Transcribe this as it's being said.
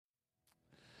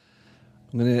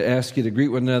I'm going to ask you to greet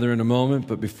one another in a moment,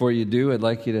 but before you do, I'd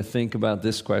like you to think about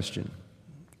this question.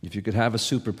 If you could have a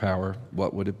superpower,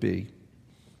 what would it be?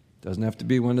 Doesn't have to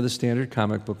be one of the standard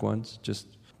comic book ones.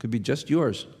 Could be just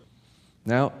yours.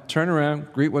 Now, turn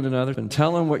around, greet one another, and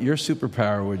tell them what your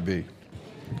superpower would be.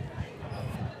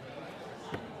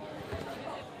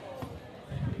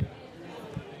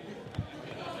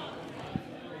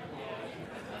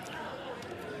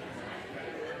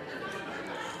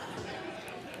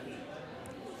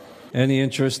 Any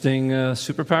interesting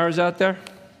superpowers out there?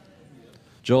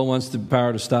 Joel wants the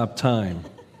power to stop time.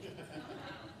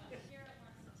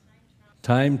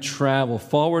 Time travel,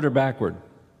 forward or backward?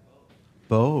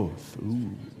 Both.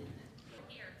 Ooh.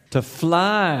 To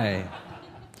fly.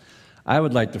 I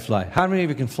would like to fly. How many of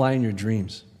you can fly in your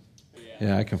dreams?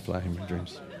 Yeah, I can fly in my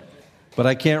dreams. But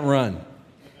I can't run.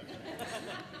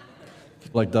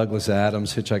 Like Douglas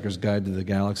Adams, Hitchhiker's Guide to the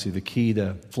Galaxy, the key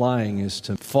to flying is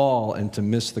to fall and to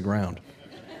miss the ground.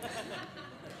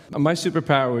 My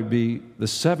superpower would be the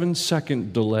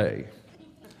 7-second delay.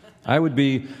 I would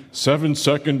be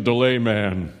 7-second delay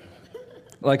man.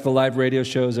 Like the live radio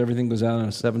shows, everything goes out on a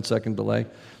 7-second delay.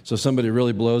 So if somebody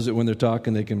really blows it when they're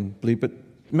talking, they can bleep it.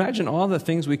 Imagine all the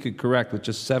things we could correct with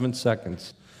just 7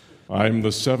 seconds. I'm the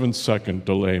 7-second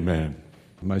delay man.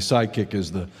 My sidekick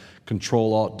is the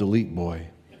Control-Alt-Delete boy.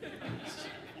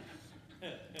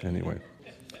 Anyway.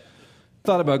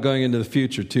 Thought about going into the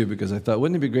future, too, because I thought,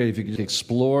 wouldn't it be great if you could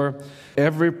explore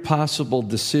every possible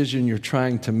decision you're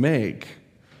trying to make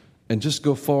and just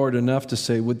go forward enough to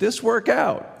say, would this work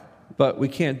out? But we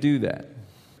can't do that.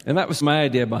 And that was my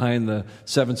idea behind the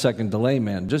 7-second delay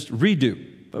man. Just redo.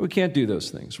 But we can't do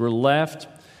those things. We're left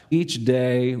each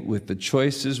day with the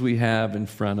choices we have in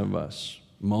front of us,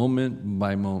 moment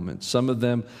by moment. Some of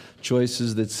them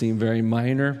choices that seem very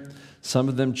minor. Some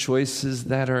of them choices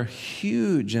that are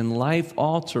huge and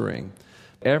life-altering.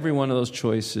 Every one of those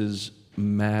choices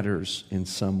matters in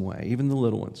some way, even the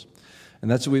little ones. And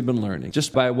that's what we've been learning.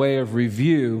 Just by way of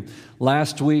review,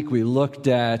 last week we looked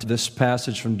at this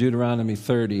passage from Deuteronomy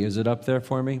 30. Is it up there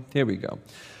for me? Here we go.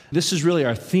 This is really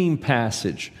our theme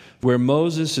passage where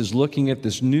Moses is looking at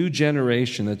this new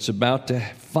generation that's about to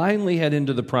finally head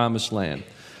into the promised land.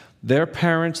 Their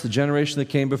parents, the generation that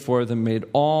came before them, made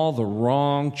all the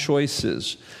wrong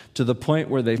choices to the point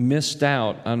where they missed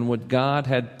out on what God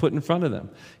had put in front of them.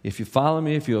 If you follow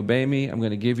me, if you obey me, I'm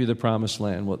going to give you the promised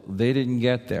land. Well, they didn't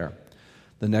get there.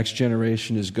 The next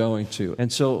generation is going to.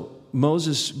 And so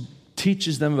Moses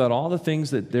teaches them about all the things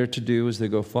that they're to do as they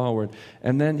go forward.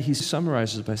 And then he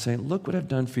summarizes by saying, look what I've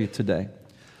done for you today.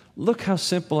 Look how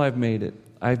simple I've made it.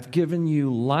 I've given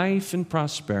you life and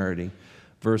prosperity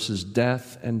versus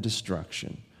death and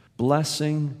destruction,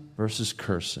 blessing versus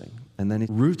cursing. And then he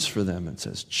roots for them and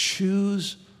says,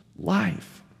 choose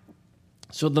life.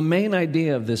 So the main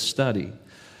idea of this study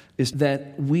is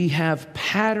that we have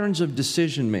patterns of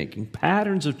decision-making,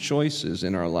 patterns of choices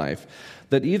in our life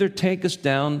that either take us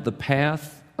down the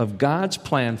path of God's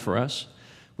plan for us,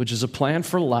 which is a plan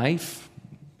for life.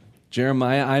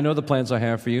 Jeremiah, I know the plans I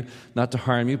have for you, not to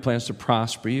harm you, plans to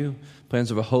prosper you,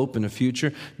 plans of a hope and a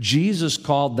future. Jesus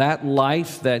called that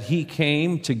life that he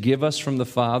came to give us from the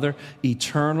Father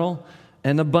eternal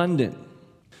and abundant.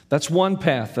 That's one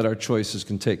path that our choices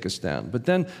can take us down. But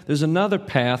then there's another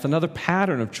path, another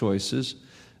pattern of choices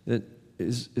that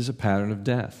is a pattern of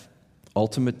death.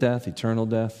 Ultimate death, eternal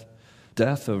death,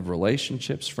 death of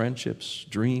relationships, friendships,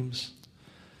 dreams.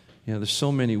 You know, there's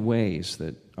so many ways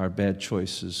that our bad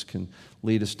choices can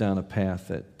lead us down a path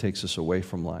that takes us away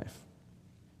from life.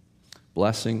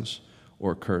 Blessings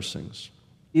or cursings.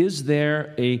 Is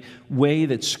there a way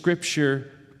that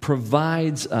Scripture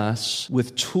provides us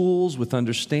with tools, with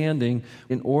understanding,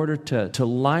 in order to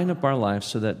line up our lives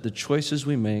so that the choices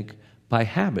we make by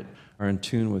habit are in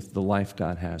tune with the life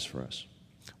God has for us?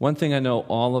 One thing I know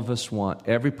all of us want,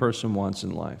 every person wants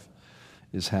in life,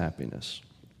 is happiness.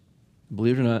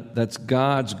 Believe it or not, that's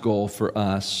God's goal for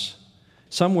us.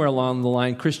 Somewhere along the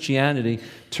line, Christianity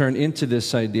turned into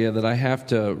this idea that I have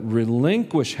to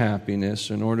relinquish happiness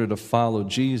in order to follow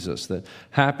Jesus, that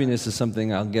happiness is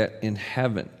something I'll get in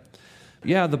heaven.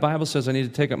 Yeah, the Bible says I need to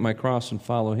take up my cross and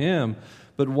follow him,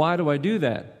 but why do I do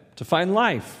that? To find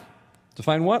life. To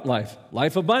find what life?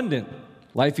 Life abundant,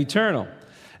 life eternal.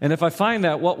 And if I find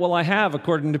that, what will I have?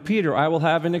 According to Peter, I will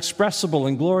have inexpressible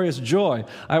and glorious joy.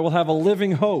 I will have a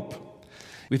living hope.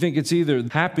 We think it's either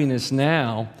happiness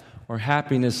now or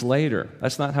happiness later.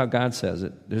 That's not how God says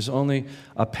it. There's only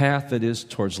a path that is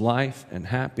towards life and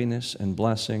happiness and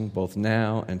blessing, both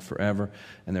now and forever.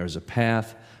 And there is a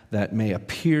path that may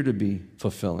appear to be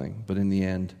fulfilling, but in the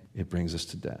end, it brings us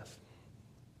to death.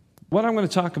 What I'm going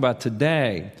to talk about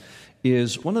today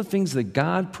is one of the things that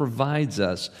God provides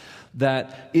us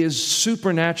that is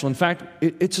supernatural. In fact,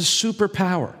 it's a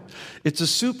superpower. It's a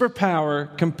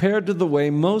superpower compared to the way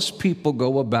most people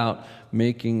go about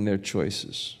making their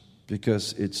choices,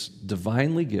 because it's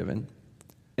divinely given,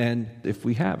 and if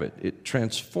we have it, it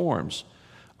transforms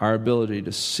our ability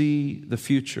to see the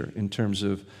future in terms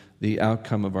of the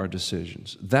outcome of our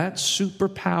decisions. That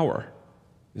superpower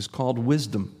is called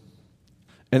wisdom,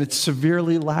 and it's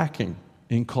severely lacking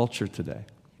in culture today.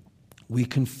 We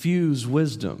confuse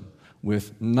wisdom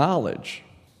with knowledge,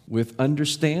 with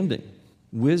understanding.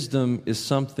 Wisdom is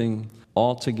something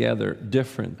altogether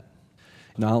different.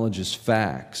 Knowledge is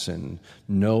facts and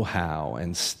know-how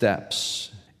and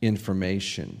steps,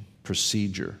 information,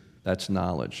 procedure. That's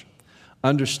knowledge.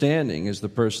 Understanding is the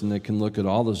person that can look at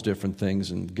all those different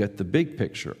things and get the big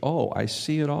picture. Oh, I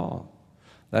see it all.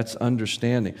 That's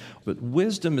understanding. But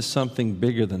wisdom is something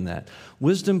bigger than that.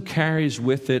 Wisdom carries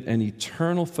with it an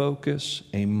eternal focus,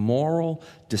 a moral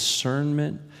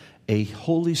discernment, a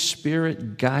Holy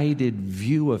Spirit-guided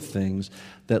view of things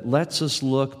that lets us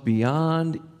look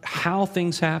beyond how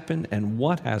things happen and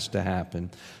what has to happen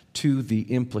to the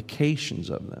implications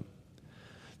of them.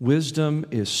 Wisdom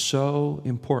is so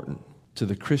important to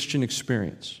the Christian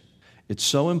experience. It's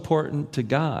so important to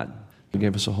God. He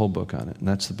gave us a whole book on it, and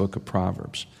that's the book of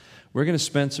Proverbs. We're going to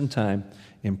spend some time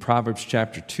in Proverbs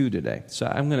chapter 2 today. So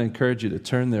I'm going to encourage you to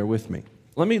turn there with me.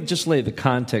 Let me just lay the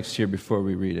context here before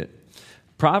we read it.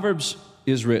 Proverbs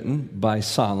is written by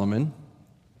Solomon,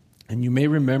 and you may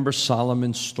remember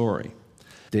Solomon's story.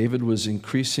 David was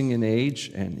increasing in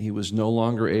age, and he was no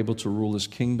longer able to rule his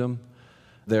kingdom.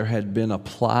 There had been a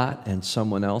plot, and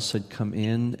someone else had come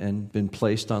in and been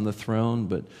placed on the throne,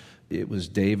 but it was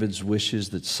David's wishes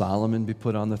that Solomon be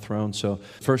put on the throne. So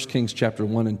 1 Kings chapter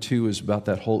 1 and 2 is about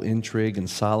that whole intrigue and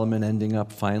Solomon ending up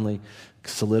finally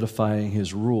solidifying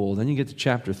his rule. Then you get to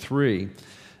chapter 3.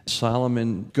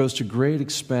 Solomon goes to great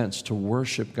expense to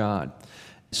worship God.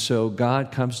 So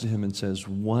God comes to him and says,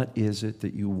 "What is it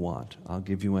that you want? I'll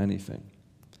give you anything."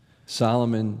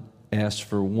 Solomon asked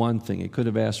for one thing. He could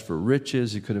have asked for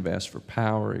riches. He could have asked for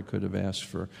power. He could have asked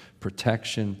for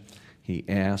protection. He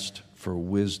asked for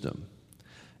wisdom.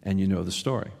 And you know the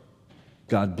story.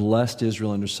 God blessed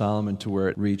Israel under Solomon to where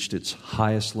it reached its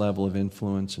highest level of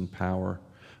influence and power.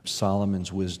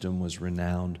 Solomon's wisdom was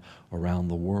renowned around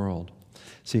the world.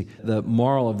 See, the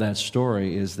moral of that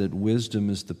story is that wisdom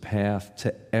is the path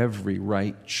to every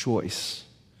right choice,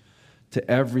 to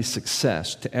every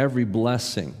success, to every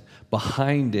blessing.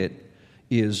 Behind it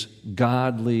is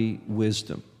godly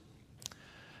wisdom.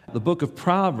 The book of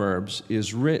Proverbs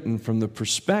is written from the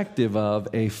perspective of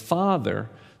a father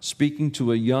speaking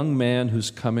to a young man who's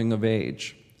coming of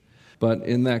age. But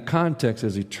in that context,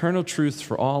 there's eternal truth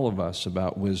for all of us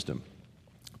about wisdom.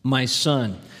 "My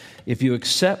son, if you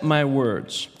accept my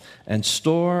words and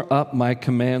store up my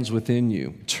commands within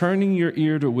you, turning your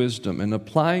ear to wisdom and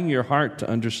applying your heart to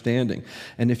understanding,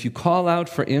 and if you call out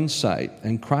for insight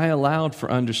and cry aloud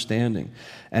for understanding,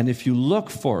 and if you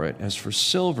look for it as for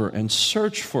silver and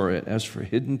search for it as for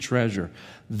hidden treasure,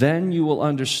 then you will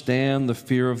understand the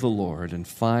fear of the Lord and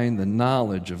find the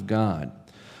knowledge of God.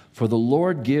 For the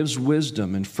Lord gives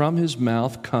wisdom, and from his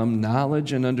mouth come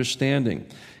knowledge and understanding.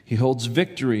 He holds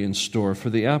victory in store for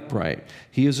the upright.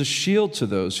 He is a shield to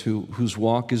those whose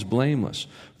walk is blameless,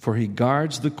 for he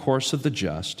guards the course of the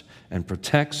just and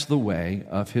protects the way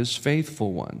of his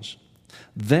faithful ones.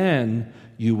 Then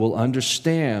you will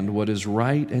understand what is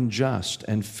right and just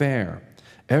and fair,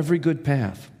 every good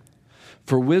path.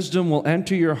 For wisdom will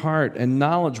enter your heart, and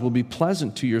knowledge will be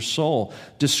pleasant to your soul.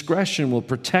 Discretion will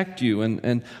protect you,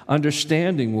 and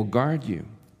understanding will guard you.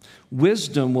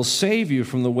 Wisdom will save you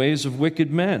from the ways of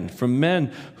wicked men, from men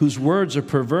whose words are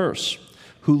perverse,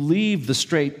 who leave the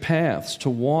straight paths to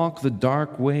walk the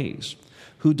dark ways,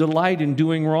 who delight in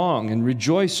doing wrong and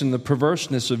rejoice in the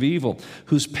perverseness of evil,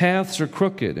 whose paths are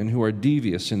crooked and who are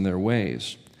devious in their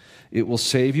ways. It will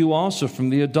save you also from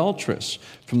the adulteress,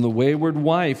 from the wayward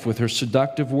wife with her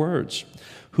seductive words,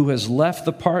 who has left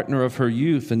the partner of her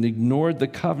youth and ignored the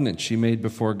covenant she made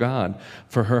before God.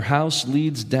 For her house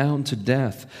leads down to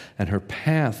death, and her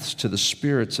paths to the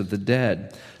spirits of the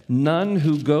dead. None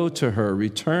who go to her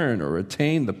return or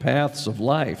attain the paths of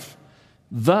life.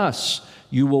 Thus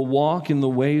you will walk in the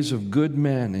ways of good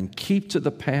men and keep to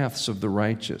the paths of the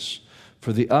righteous.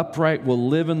 For the upright will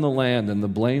live in the land, and the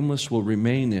blameless will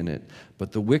remain in it.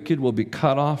 But the wicked will be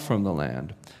cut off from the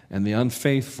land, and the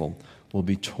unfaithful will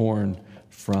be torn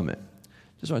from it.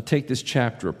 Just want to take this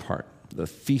chapter apart, the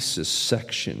thesis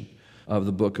section of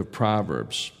the book of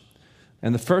Proverbs.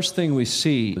 And the first thing we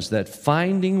see is that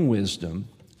finding wisdom,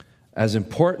 as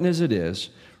important as it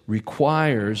is,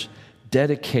 requires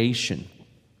dedication.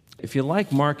 If you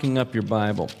like marking up your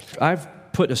Bible, I've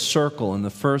put a circle in the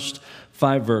first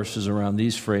 5 verses around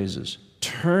these phrases.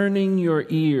 Turning your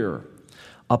ear,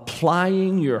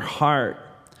 applying your heart,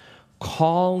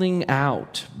 calling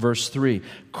out, verse 3,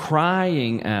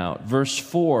 crying out, verse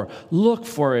 4, look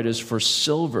for it as for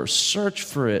silver, search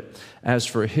for it as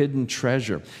for hidden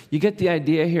treasure. You get the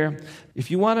idea here? If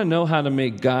you want to know how to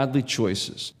make godly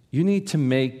choices, you need to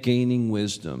make gaining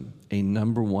wisdom a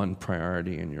number one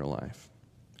priority in your life.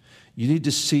 You need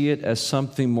to see it as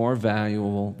something more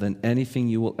valuable than anything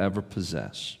you will ever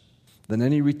possess, than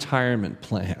any retirement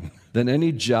plan, than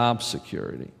any job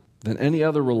security, than any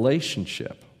other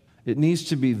relationship. It needs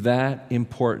to be that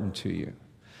important to you.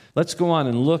 Let's go on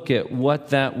and look at what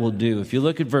that will do. If you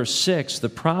look at verse 6, the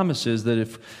promise is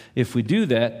that if we do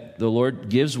that, the Lord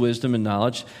gives wisdom and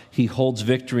knowledge. He holds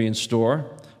victory in store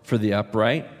for the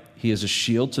upright. He is a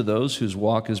shield to those whose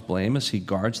walk is blameless. He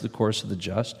guards the course of the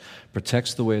just,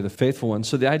 protects the way of the faithful ones.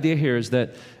 So the idea here is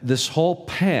that this whole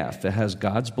path that has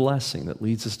God's blessing that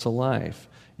leads us to life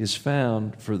is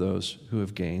found for those who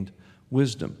have gained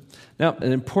wisdom. Now,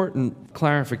 an important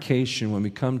clarification when we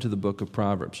come to the book of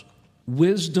Proverbs.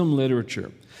 Wisdom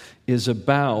literature is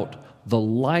about the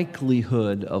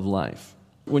likelihood of life.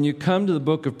 When you come to the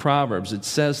book of Proverbs, it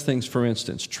says things, for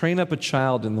instance, train up a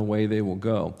child in the way they will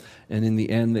go, and in the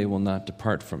end they will not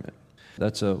depart from it.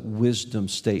 That's a wisdom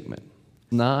statement,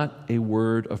 not a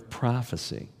word of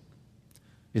prophecy.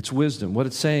 It's wisdom. What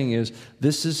it's saying is,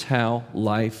 this is how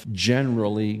life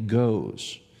generally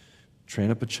goes. Train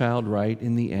up a child right,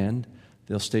 in the end,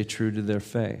 they'll stay true to their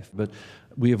faith. But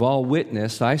we have all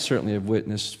witnessed, I certainly have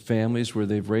witnessed families where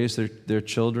they've raised their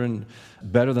children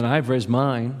better than I've raised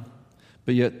mine,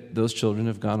 but yet those children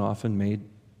have gone off and made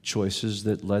choices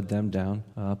that led them down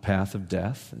a path of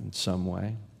death in some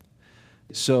way.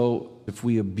 So if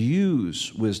we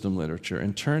abuse wisdom literature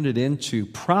and turn it into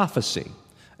prophecy,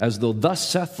 as though thus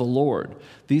saith the Lord,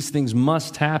 these things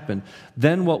must happen,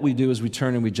 then what we do is we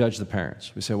turn and we judge the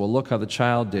parents. We say, well, look how the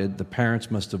child did. The parents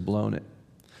must have blown it.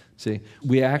 See,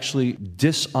 we actually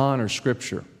dishonor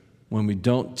Scripture when we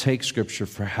don't take Scripture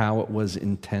for how it was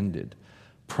intended.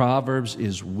 Proverbs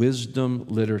is wisdom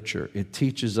literature. It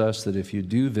teaches us that if you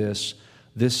do this,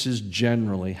 this is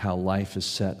generally how life is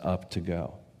set up to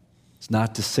go. It's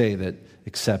not to say that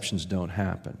exceptions don't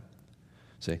happen.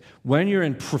 See, when you're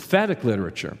in prophetic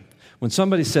literature, when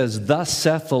somebody says, thus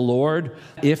saith the Lord,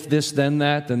 if this, then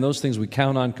that, then those things we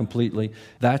count on completely.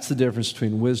 That's the difference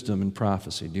between wisdom and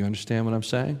prophecy. Do you understand what I'm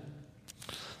saying?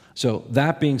 So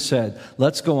that being said,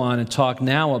 let's go on and talk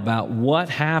now about what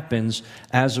happens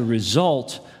as a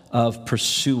result of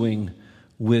pursuing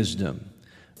wisdom.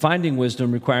 Finding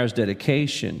wisdom requires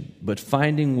dedication, but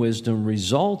finding wisdom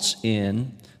results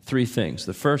in 3 things.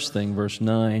 The first thing, verse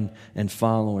 9 and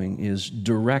following, is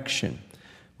direction,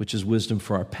 which is wisdom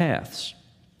for our paths.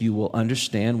 You will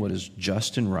understand what is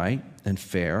just and right and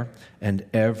fair and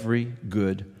every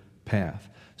good path.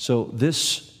 So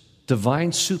this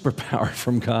divine superpower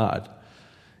from God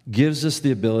gives us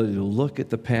the ability to look at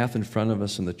the path in front of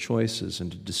us and the choices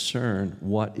and to discern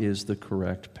what is the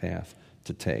correct path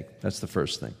to take. That's the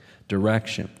first thing,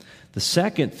 direction. The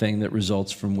second thing that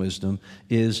results from wisdom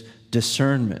is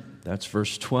discernment. That's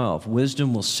verse 12.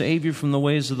 Wisdom will save you from the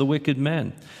ways of the wicked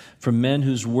men, from men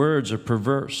whose words are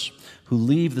perverse, who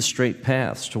leave the straight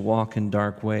paths to walk in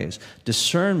dark ways.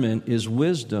 Discernment is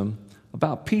wisdom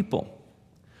about people.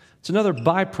 It's another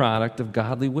byproduct of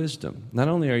godly wisdom. Not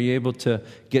only are you able to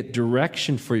get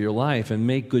direction for your life and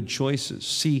make good choices,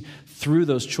 see through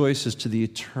those choices to the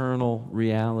eternal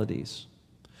realities,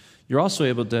 you're also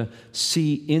able to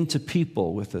see into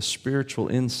people with a spiritual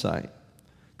insight.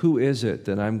 Who is it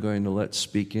that I'm going to let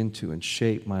speak into and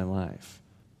shape my life?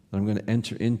 That I'm going to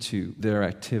enter into their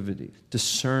activity.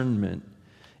 Discernment.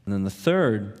 And then the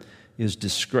third is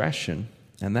discretion,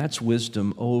 and that's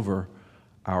wisdom over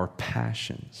our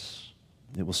passions.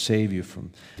 It will save you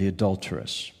from the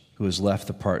adulteress who has left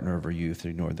the partner of her youth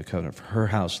and ignored the covenant. For her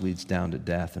house leads down to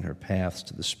death, and her paths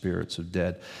to the spirits of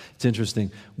dead. It's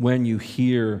interesting, when you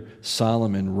hear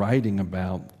Solomon writing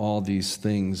about all these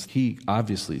things, he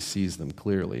obviously sees them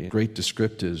clearly. Great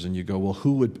descriptives, and you go, well,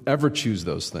 who would ever choose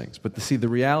those things? But see, the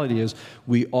reality is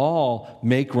we all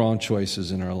make wrong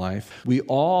choices in our life. We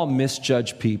all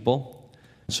misjudge people.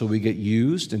 So we get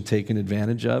used and taken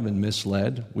advantage of and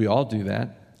misled. We all do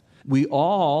that. We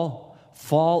all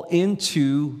fall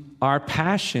into our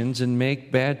passions and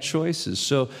make bad choices.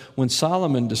 So when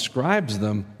Solomon describes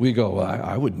them, we go, well,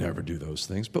 I would never do those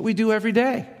things. But we do every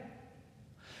day.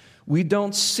 We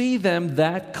don't see them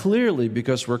that clearly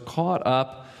because we're caught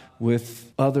up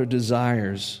with other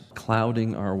desires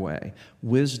clouding our way.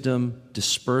 Wisdom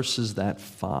disperses that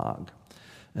fog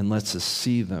and lets us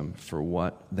see them for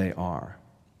what they are.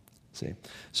 See?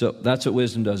 So that's what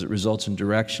wisdom does. It results in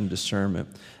direction, discernment,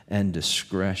 and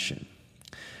discretion.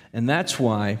 And that's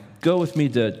why, go with me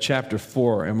to chapter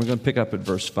 4, and we're going to pick up at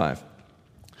verse 5.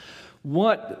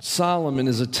 What Solomon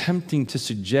is attempting to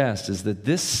suggest is that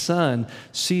this son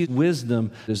sees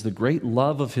wisdom as the great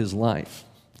love of his life.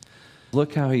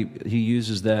 Look how he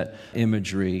uses that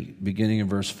imagery beginning in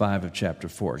verse 5 of chapter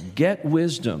 4. Get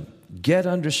wisdom, get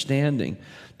understanding.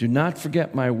 Do not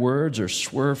forget my words or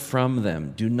swerve from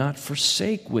them. Do not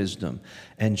forsake wisdom,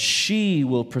 and she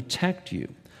will protect you.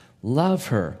 Love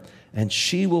her, and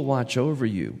she will watch over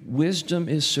you. Wisdom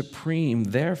is supreme,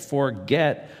 therefore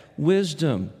get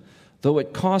wisdom. Though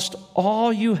it cost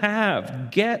all you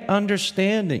have, get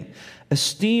understanding.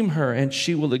 Esteem her, and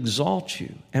she will exalt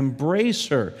you. Embrace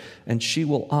her, and she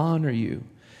will honor you.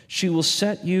 She will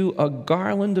set you a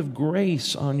garland of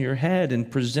grace on your head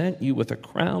and present you with a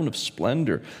crown of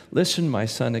splendor. Listen, my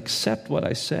son, accept what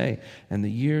I say, and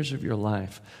the years of your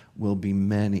life will be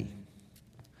many.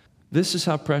 This is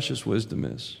how precious wisdom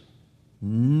is.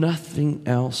 Nothing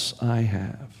else I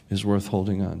have is worth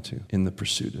holding on to in the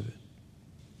pursuit of it.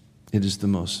 It is the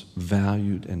most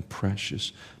valued and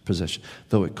precious possession.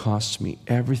 Though it costs me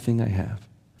everything I have,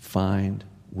 find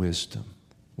wisdom.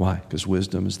 Why? Because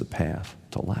wisdom is the path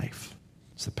to life.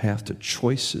 It's the path to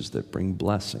choices that bring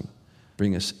blessing,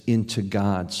 bring us into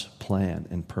God's plan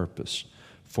and purpose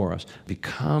for us.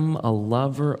 Become a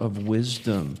lover of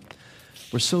wisdom.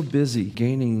 We're so busy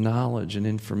gaining knowledge and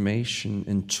information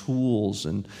and tools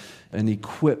and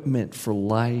equipment for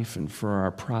life and for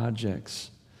our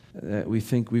projects that we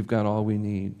think we've got all we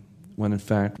need, when in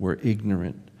fact we're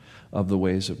ignorant of the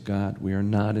ways of God. We are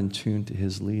not in tune to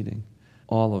His leading.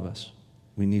 All of us,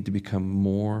 we need to become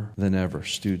more than ever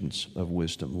students of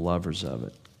wisdom, lovers of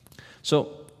it.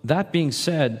 So that being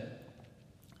said,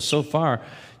 so far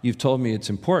you've told me it's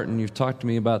important. You've talked to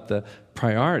me about the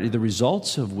priority, the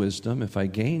results of wisdom if I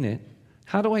gain it.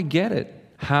 How do I get it?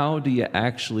 How do you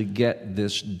actually get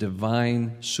this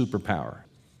divine superpower?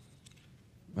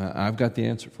 I've got the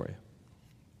answer for you.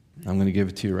 I'm going to give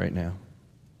it to you right now.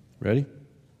 Ready?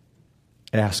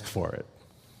 Ask for it.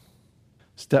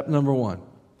 Step number 1,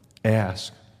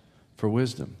 ask for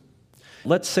wisdom.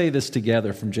 Let's say this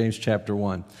together from James chapter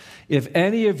 1. If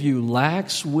any of you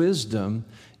lacks wisdom,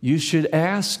 you should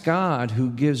ask God, who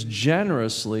gives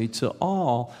generously to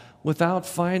all without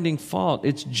finding fault.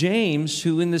 It's James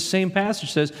who in the same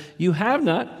passage says, you have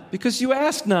not because you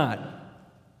ask not.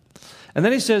 And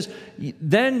then he says,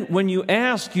 then when you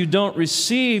ask, you don't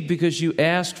receive because you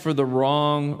ask for the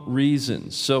wrong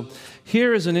reasons. So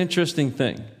here is an interesting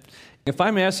thing. If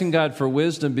I'm asking God for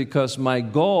wisdom because my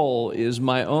goal is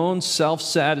my own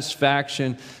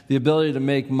self-satisfaction, the ability to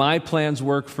make my plans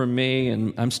work for me,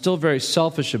 and I'm still very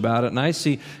selfish about it, and I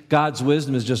see God's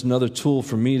wisdom as just another tool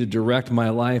for me to direct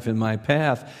my life and my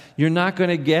path, you're not going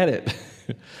to get it.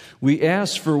 We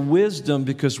ask for wisdom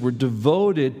because we're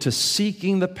devoted to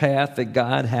seeking the path that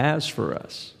God has for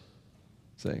us.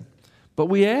 See? But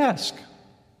we ask.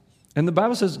 And the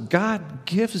Bible says God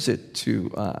gives it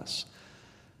to us.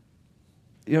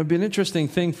 You know, it'd be an interesting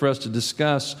thing for us to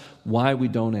discuss why we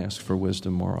don't ask for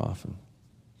wisdom more often.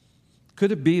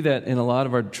 Could it be that in a lot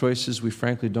of our choices we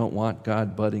frankly don't want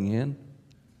God butting in?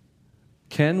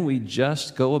 Can we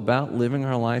just go about living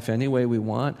our life any way we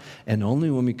want, and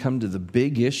only when we come to the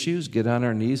big issues get on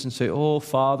our knees and say, oh,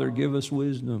 Father, give us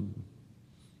wisdom?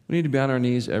 We need to be on our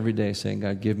knees every day saying,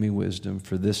 God, give me wisdom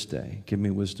for this day. Give me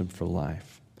wisdom for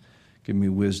life. Give me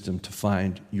wisdom to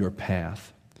find your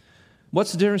path.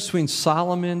 What's the difference between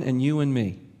Solomon and you and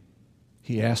me?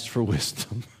 He asked for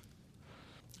wisdom.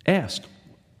 Ask.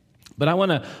 But I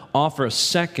want to offer a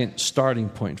second starting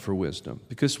point for wisdom,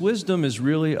 because wisdom is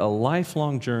really a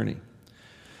lifelong journey.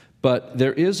 But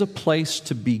there is a place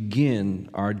to begin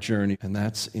our journey, and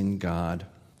that's in God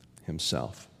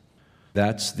Himself.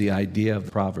 That's the idea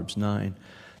of Proverbs 9.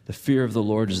 The fear of the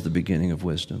Lord is the beginning of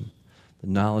wisdom. The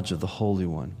knowledge of the Holy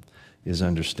One is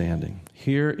understanding.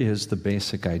 Here is the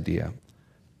basic idea.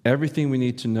 Everything we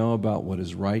need to know about what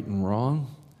is right and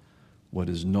wrong, what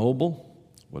is noble,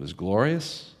 what is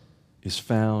glorious, is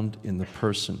found in the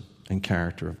person and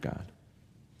character of God.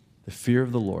 The fear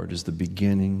of the Lord is the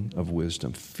beginning of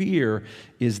wisdom. Fear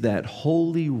is that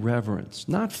holy reverence,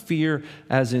 not fear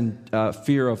as in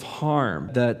fear of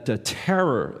harm, that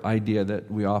terror idea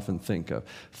that we often think of.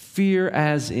 Fear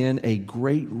as in a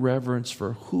great reverence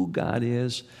for who God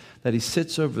is, that he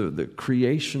sits over the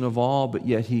creation of all, but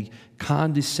yet he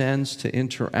condescends to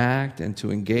interact and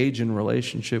to engage in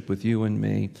relationship with you and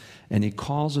me. And he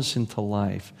calls us into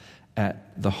life,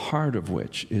 at the heart of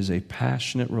which is a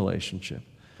passionate relationship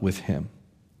with him.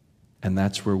 And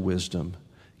that's where wisdom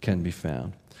can be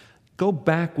found. Go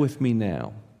back with me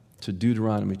now to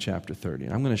Deuteronomy chapter 30.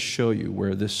 And I'm going to show you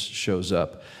where this shows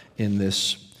up in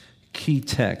this key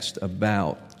text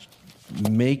about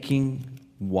making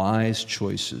wise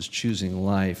choices, choosing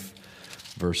life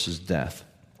versus death.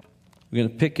 We're going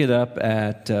to pick it up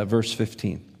at verse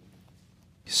 15.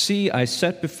 See, I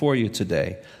set before you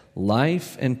today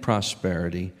life and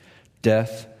prosperity,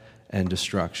 death and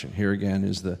destruction. Here again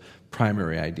is the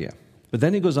primary idea. But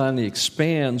then he goes on and he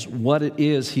expands what it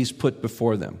is he's put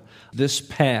before them. This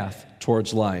path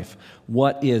towards life.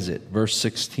 What is it? Verse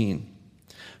 16.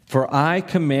 For I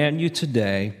command you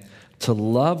today to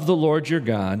love the Lord your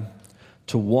God,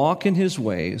 to walk in his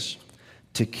ways,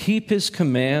 to keep his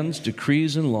commands,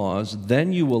 decrees, and laws.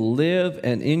 Then you will live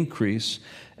and increase,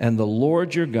 and the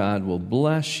Lord your God will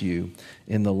bless you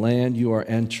in the land you are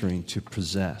entering to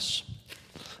possess.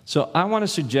 So I want to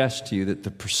suggest to you that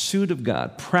the pursuit of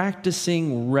God,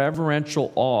 practicing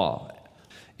reverential awe,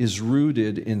 is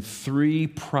rooted in three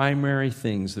primary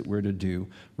things that we're to do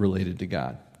related to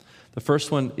God. The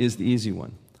first one is the easy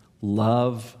one.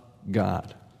 Love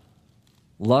God.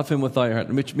 Love him with all your heart,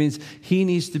 which means he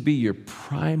needs to be your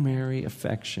primary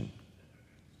affection.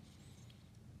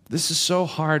 This is so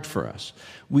hard for us.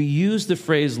 We use the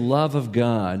phrase love of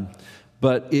God,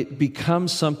 but it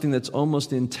becomes something that's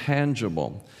almost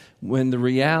intangible, when the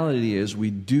reality is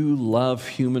we do love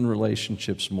human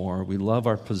relationships more. We love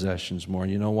our possessions more.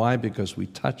 You know why? Because we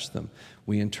touch them.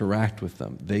 We interact with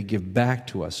them. They give back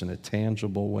to us in a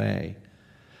tangible way.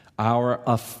 Our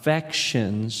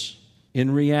affections, in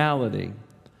reality,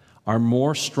 are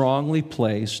more strongly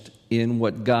placed in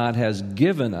what God has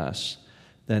given us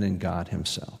than in God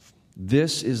himself.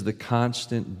 This is the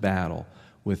constant battle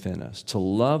within us, to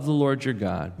love the Lord your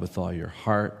God with all your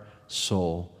heart,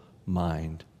 soul,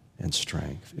 mind, and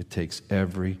strength. It takes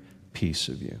every piece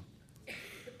of you.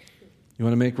 You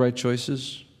want to make right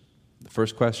choices? The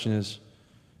first question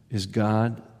is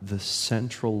God the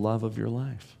central love of your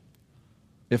life?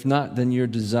 If not, then your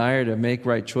desire to make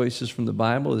right choices from the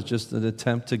Bible is just an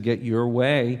attempt to get your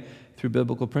way through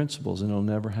biblical principles, and it'll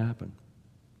never happen.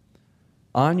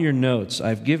 On your notes,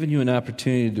 I've given you an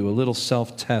opportunity to do a little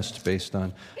self-test based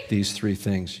on these three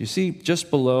things. You see, just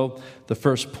below the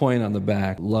first point on the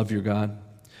back, love your God,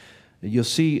 you'll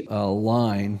see a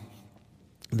line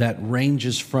that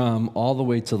ranges from all the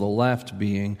way to the left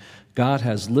being, God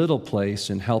has little place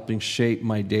in helping shape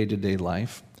my day-to-day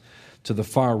life, to the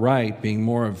far right being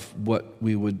more of what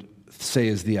we would say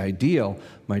is the ideal.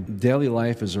 My daily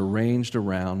life is arranged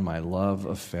around my love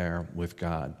affair with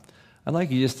God. I'd like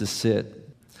you just to sit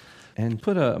and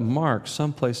put a mark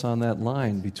someplace on that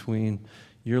line between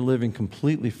you're living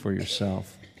completely for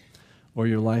yourself or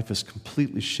your life is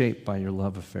completely shaped by your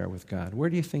love affair with God. Where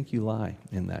do you think you lie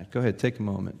in that? Go ahead, take a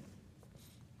moment.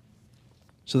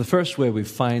 So the first way we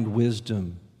find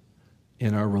wisdom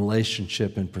in our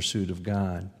relationship and pursuit of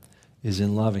God is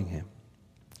in loving him.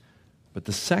 But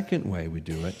the second way we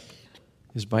do it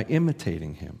is by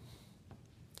imitating him.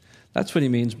 That's what he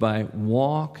means by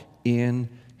walk in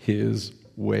his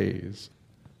ways.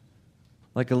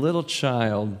 Like a little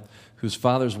child whose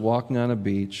father's walking on a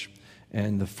beach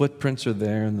and the footprints are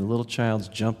there and the little child's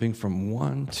jumping from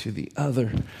one to the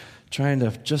other, trying to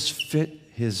just fit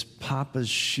his papa's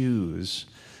shoes.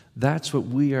 That's what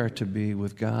we are to be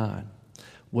with God.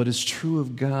 What is true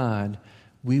of God,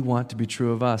 we want to be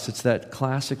true of us. It's that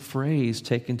classic phrase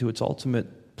taken to its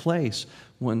ultimate place.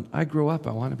 When I grow up,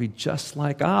 I want to be just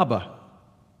like Abba.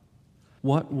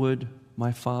 What would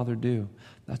my Father do?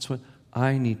 That's what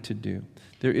I need to do.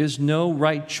 There is no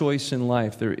right choice in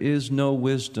life. There is no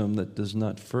wisdom that does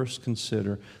not first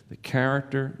consider the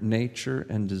character, nature,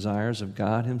 and desires of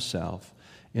God himself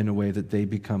in a way that they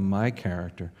become my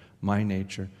character, my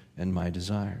nature, and my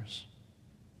desires.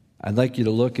 I'd like you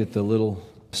to look at the little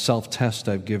self-test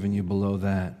I've given you below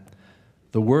that.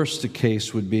 The worst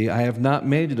case would be, I have not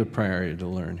made it a priority to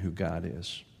learn who God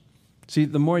is. See,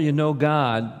 the more you know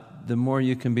God, the more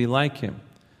you can be like him.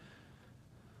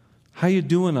 How you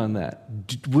doing on that?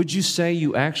 Would you say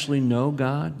you actually know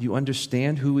God? You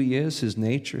understand who he is, his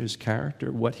nature, his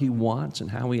character, what he wants, and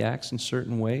how he acts in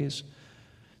certain ways?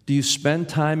 Do you spend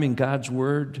time in God's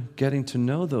Word getting to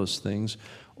know those things,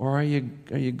 or are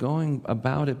you going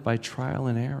about it by trial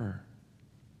and error?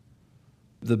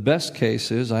 The best case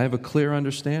is I have a clear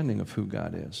understanding of who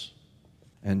God is,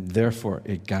 and therefore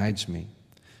it guides me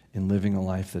in living a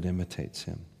life that imitates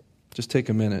him. Just take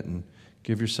a minute and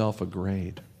give yourself a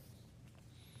grade.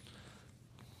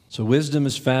 So wisdom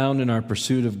is found in our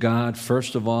pursuit of God,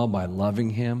 first of all, by loving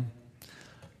Him.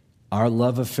 Our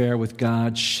love affair with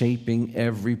God shaping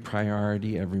every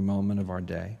priority, every moment of our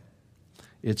day.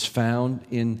 It's found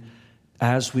in,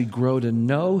 as we grow to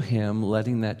know Him,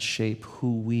 letting that shape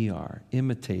who we are,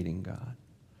 imitating God.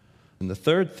 And the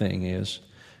third thing is,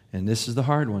 and this is the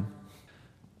hard one,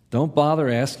 don't bother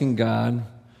asking God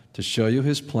to show you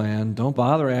His plan. Don't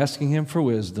bother asking Him for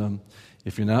wisdom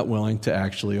if you're not willing to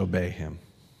actually obey Him.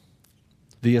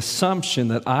 The assumption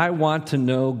that I want to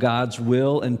know God's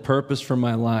will and purpose for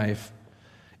my life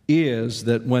is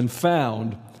that when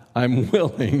found, I'm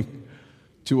willing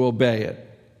to obey it.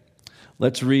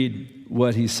 Let's read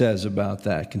what he says about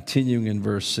that, continuing in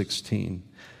verse 16.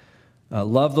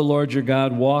 Love the Lord your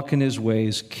God, walk in His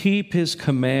ways, keep His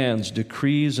commands,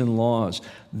 decrees, and laws.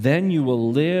 Then you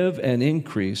will live and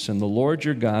increase, and the Lord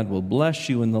your God will bless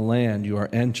you in the land you are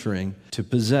entering to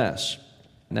possess.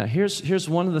 Now, here's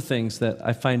one of the things that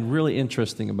I find really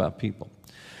interesting about people.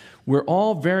 We're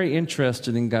all very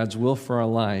interested in God's will for our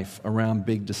life around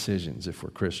big decisions if we're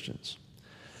Christians.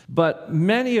 But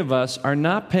many of us are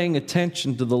not paying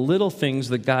attention to the little things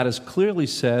that God has clearly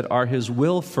said are His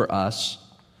will for us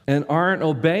and aren't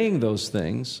obeying those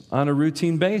things on a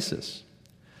routine basis.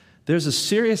 There's a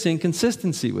serious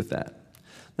inconsistency with that.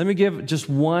 Let me give just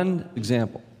one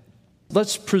example.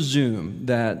 Let's presume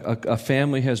that a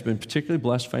family has been particularly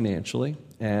blessed financially,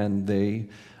 and they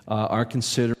are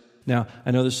considered. Now,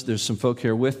 I know there's some folk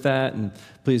here with that, and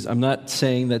please, I'm not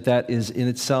saying that is in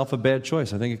itself a bad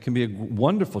choice. I think it can be a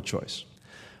wonderful choice.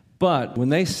 But when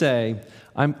they say,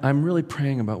 I'm really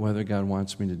praying about whether God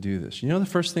wants me to do this, you know the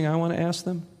first thing I want to ask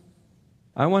them?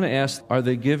 I want to ask, are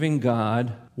they giving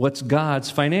God what's God's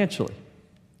financially?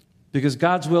 Because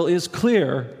God's will is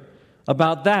clear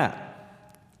about that.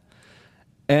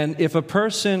 And if a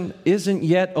person isn't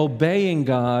yet obeying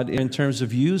God in terms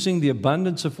of using the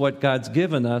abundance of what God's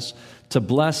given us to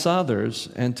bless others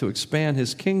and to expand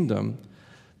His kingdom,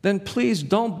 then please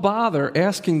don't bother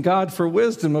asking God for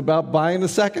wisdom about buying a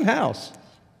second house.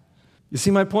 You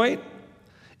see my point?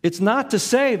 It's not to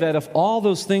say that if all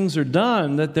those things are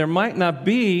done, that there might not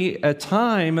be a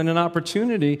time and an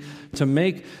opportunity to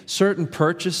make certain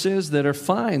purchases that are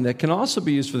fine, that can also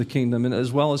be used for the kingdom and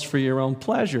as well as for your own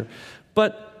pleasure.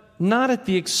 But not at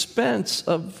the expense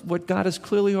of what God has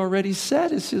clearly already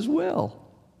said is His will.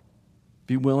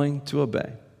 Be willing to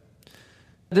obey.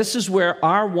 This is where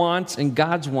our wants and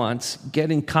God's wants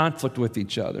get in conflict with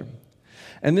each other.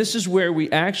 And this is where we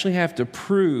actually have to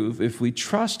prove, if we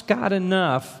trust God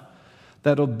enough,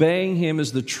 that obeying Him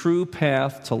is the true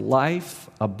path to life,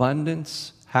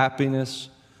 abundance, happiness,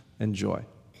 and joy.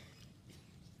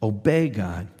 Obey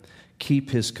God. Keep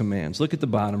His commands. Look at the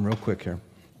bottom real quick here.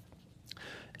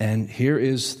 And here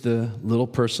is the little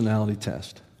personality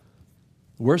test.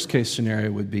 The worst case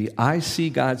scenario would be, I see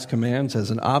God's commands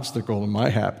as an obstacle to my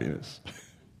happiness.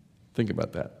 Think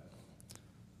about that.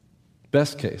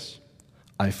 Best case,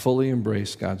 I fully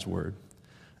embrace God's word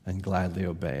and gladly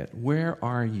obey it. Where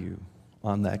are you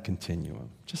on that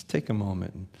continuum? Just take a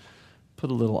moment and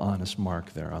put a little honest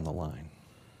mark there on the line.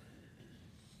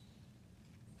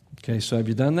 Okay, so have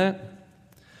you done that?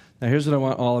 Now here's what I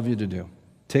want all of you to do.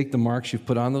 Take the marks you've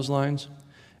put on those lines,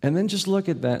 and then just look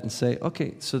at that and say,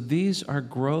 okay, so these are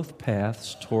growth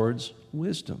paths towards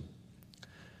wisdom.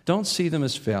 Don't see them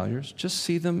as failures. Just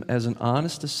see them as an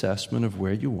honest assessment of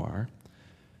where you are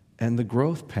and the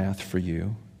growth path for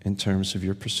you in terms of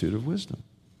your pursuit of wisdom.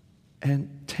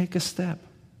 And take a step.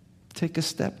 Take a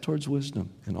step towards wisdom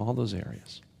in all those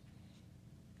areas.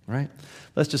 All right?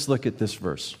 Let's just look at this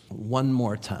verse one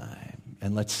more time,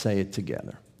 and let's say it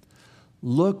together.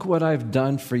 Look what I've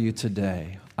done for you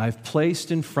today. I've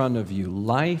placed in front of you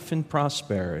life and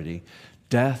prosperity,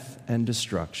 death and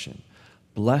destruction,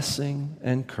 blessing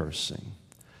and cursing.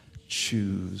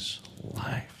 Choose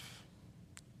life.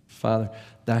 Father,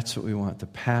 that's what we want the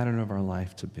pattern of our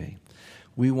life to be.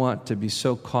 We want to be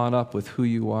so caught up with who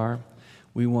you are.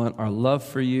 We want our love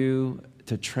for you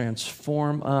to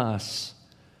transform us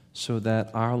so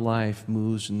that our life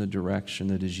moves in the direction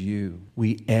that is you.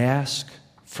 We ask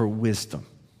for wisdom,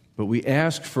 but we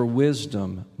ask for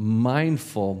wisdom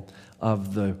mindful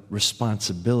of the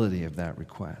responsibility of that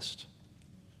request.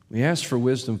 We ask for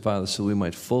wisdom, Father, so we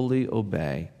might fully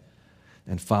obey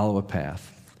and follow a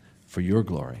path for your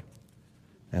glory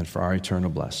and for our eternal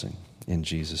blessing. In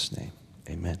Jesus' name,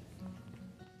 amen.